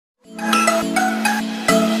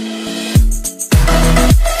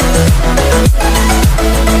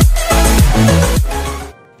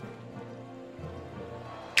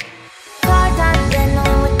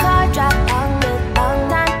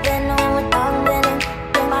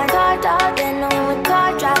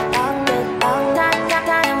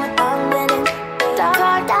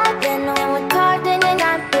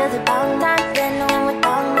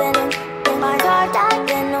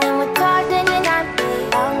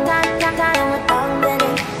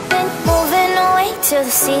to the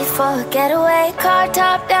sea for a getaway. Car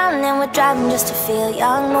top down and we're driving just to feel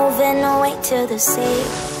young. Moving away to the sea,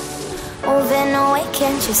 moving away,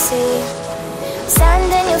 can't you see? Sand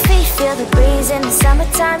in your feet, feel the breeze in the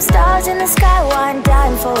summertime. Stars in the sky, one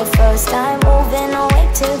dying for a first time. Moving away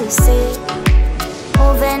to the sea,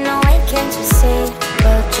 moving away, can't you see?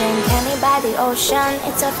 We'll drink honey by the ocean,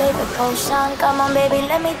 it's our favorite potion. Come on baby,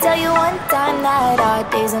 let me tell you one time that our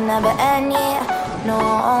days will never end, yeah. No,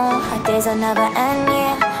 our days will never end,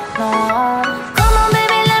 yeah. No. Come on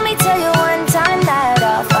baby, let me tell you one time that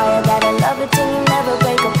our fire, that I love it till you never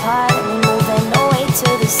break apart. And we're moving away to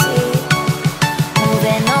the sea,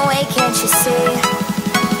 moving away, can't you see?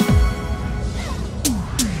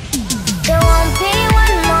 There won't be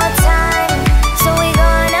one more time, so we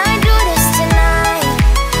gonna do this tonight.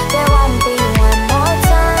 There won't be one more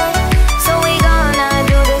time, so we gonna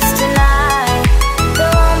do this tonight.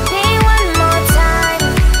 There won't be one more time,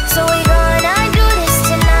 so we gonna do this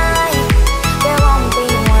tonight. There won't be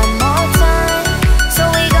one more time, so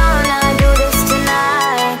we gonna do this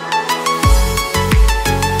tonight.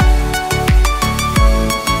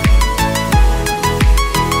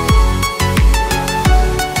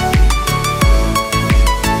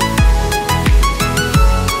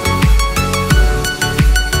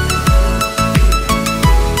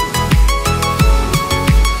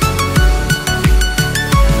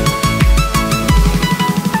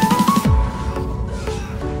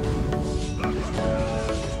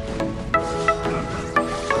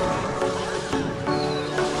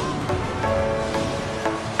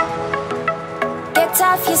 Get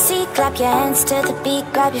off your seat, clap your hands to the beat.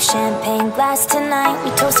 Grab your champagne glass tonight.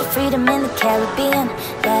 We toast to freedom in the Caribbean,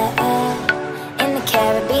 yeah. In the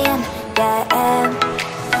Caribbean, yeah.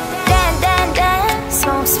 Dan, dan, dan,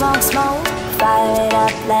 smoke, smoke, smoke. Fire it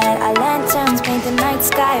up, let our lanterns paint the night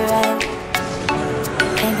sky red.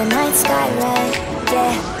 Paint the night sky red,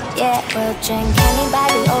 yeah, yeah. We'll drink honey by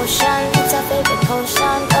the ocean, it's our favorite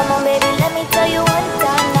potion. Come on baby, let me tell you one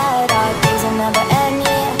time that our days will never end,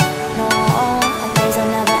 yeah. No, our days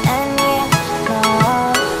will never end, yeah. No.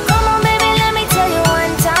 Come on baby, let me tell you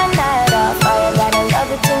one time that our fire, that I love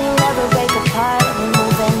it till you never break apart. And we're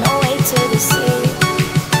moving away to the sea,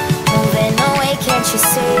 moving away, can't you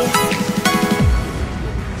see?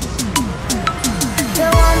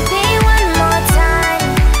 There won't be one more time,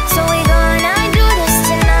 so we gonna do this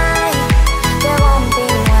tonight. There won't be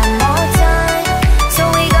one more time, so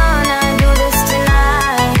we gonna do this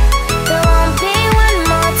tonight. There won't be one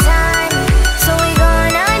more time, so we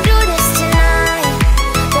gonna do this tonight.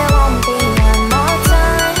 There won't be one more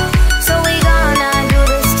time, so we gonna do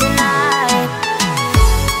this tonight.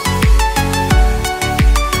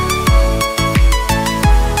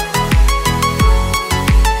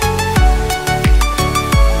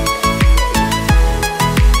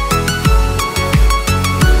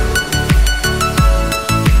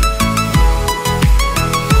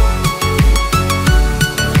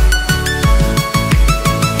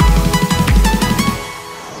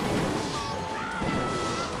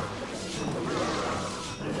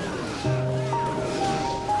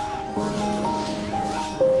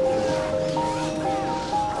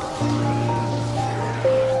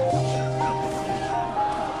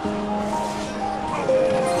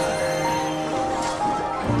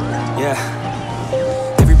 Yeah.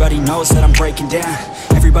 Everybody knows that I'm breaking down.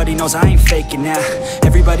 Everybody knows I ain't faking now.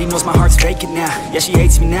 Everybody knows my heart's vacant now. Yeah, she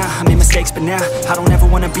hates me now, I made mistakes but now I don't ever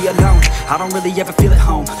wanna be alone. I don't really ever feel at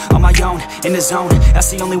home. On my own, in the zone, that's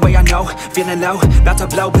the only way I know. Feeling low, about to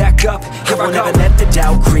blow back up. Here I won't ever let the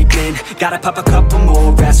doubt creep in. Gotta pop a couple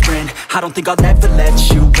more aspirin. I don't think I'll ever let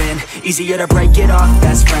you in. Easier to break it off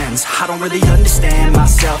best friends. I don't really understand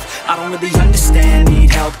myself. I don't really understand,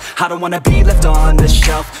 need help. I don't wanna be left on the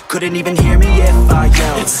shelf. Couldn't even hear me if I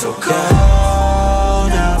yelled. It's so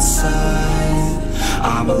cold outside,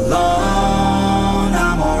 I'm alone,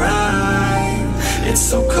 I'm alright. It's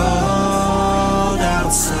so cold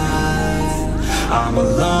outside, I'm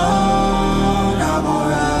alone, I'm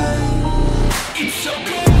alright. It's so cold.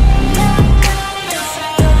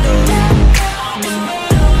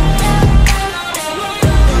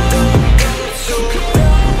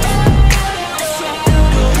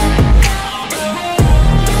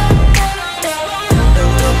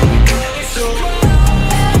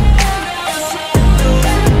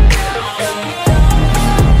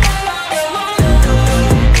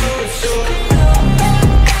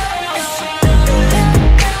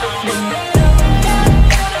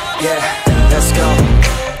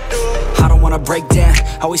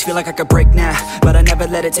 Always feel like I could break now, but I never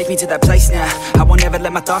let it take me to that place now. I won't ever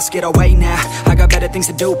let my thoughts get away now. I got better things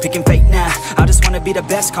to do, picking fate now. I just wanna be the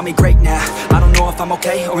best, call me great now. I don't know if I'm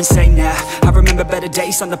okay or insane now. I remember better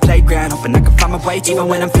days on the playground, hoping I can find my way even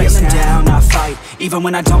when I'm feeling down. I fight, even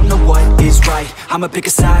when I don't know what is right. I'ma pick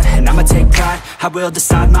a side, and I'ma take pride. I will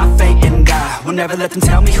decide my fate, and I will never let them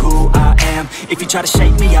tell me who I am. If you try to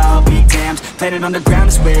shake me, I'll be damned. Planet on the ground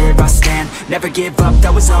is where I stand. Never give up,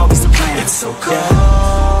 that was always the plan. It's so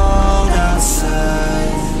cold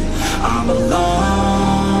outside, I'm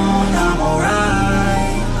alone, I'm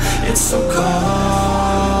alright. It's so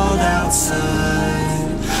cold outside,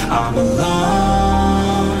 I'm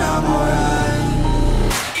alone, I'm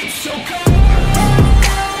alright. It's so cold.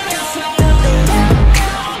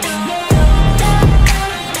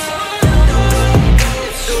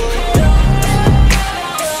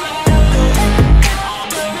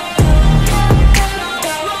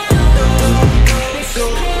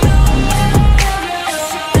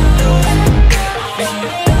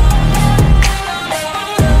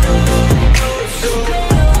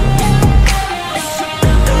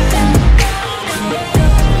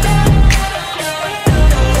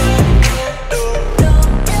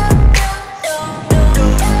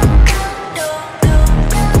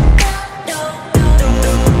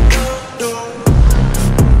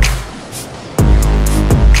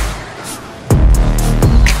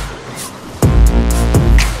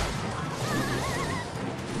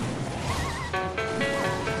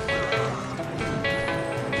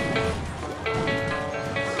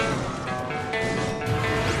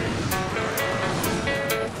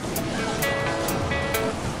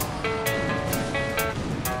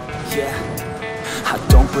 I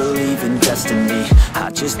don't believe in destiny, I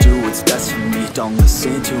just do what's best for me. Don't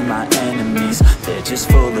listen to my enemies, they're just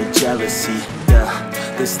full of jealousy. Yeah,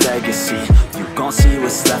 this legacy, you gon' see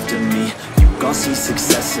what's left of me. You gon' see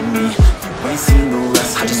success in me, you ain't seen the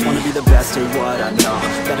rest of me. I just wanna be the best at what I know,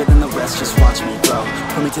 better than the rest, just watch me grow.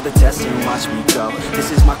 Put me to the test and watch me go.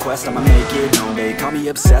 This is my quest, I'ma make it known. They call me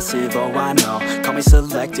obsessive, oh I know. Call me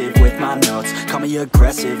selective with my notes, call me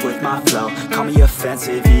aggressive with my flow. Call me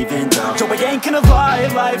offensive even though Joe, I ain't gonna lie,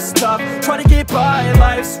 life's tough. Try to get by,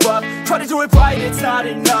 life's rough. Try to do it right, it's not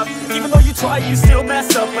enough. Even though you try, you still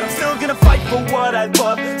mess up. But I'm still gonna fight for what I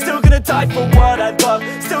love, still gonna die for what I love.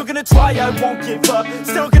 Still gonna try, I won't give up.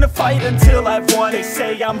 Still gonna fight until I've won. They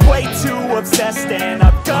say I'm way too obsessed and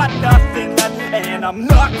I've got nothing left, and I'm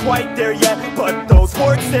not quite there yet, but those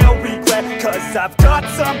words they'll regret. Cause I've got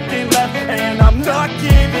something left and I'm not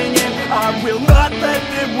giving in. I will not let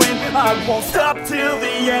them win, I won't stop till the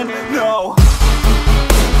end, no.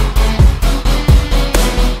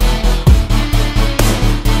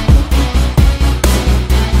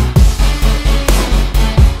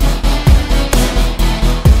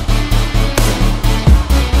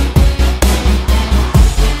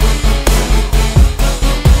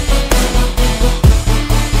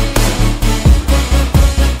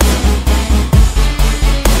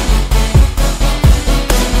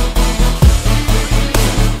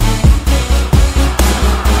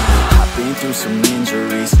 Some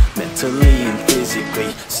injuries, mentally and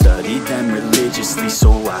physically. Studied them religiously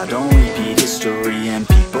so I don't repeat history. And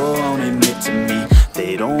people won't admit to me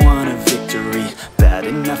they don't want a victory bad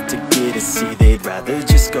enough to get a C. They'd rather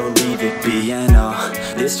just go leave it be. And oh,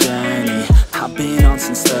 this journey I've been on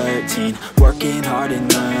since 13, working hard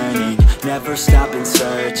and learning, never stopping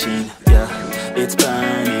searching. Yeah, it's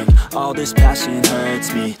burning, all this passion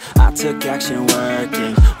hurts me. I took action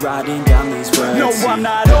working, writing down these words. No, I'm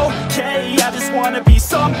not okay, I just wanna be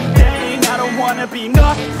something. I don't wanna be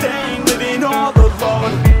nothing, living all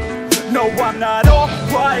alone. No, I'm not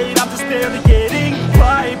alright, I'm just barely getting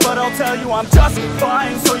right. But I'll tell you I'm just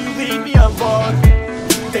fine, so you leave me alone.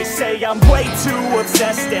 They say I'm way too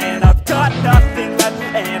obsessed and I've got nothing left,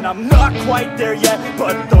 and I'm not quite there yet,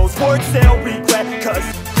 but those words they'll regret. Cause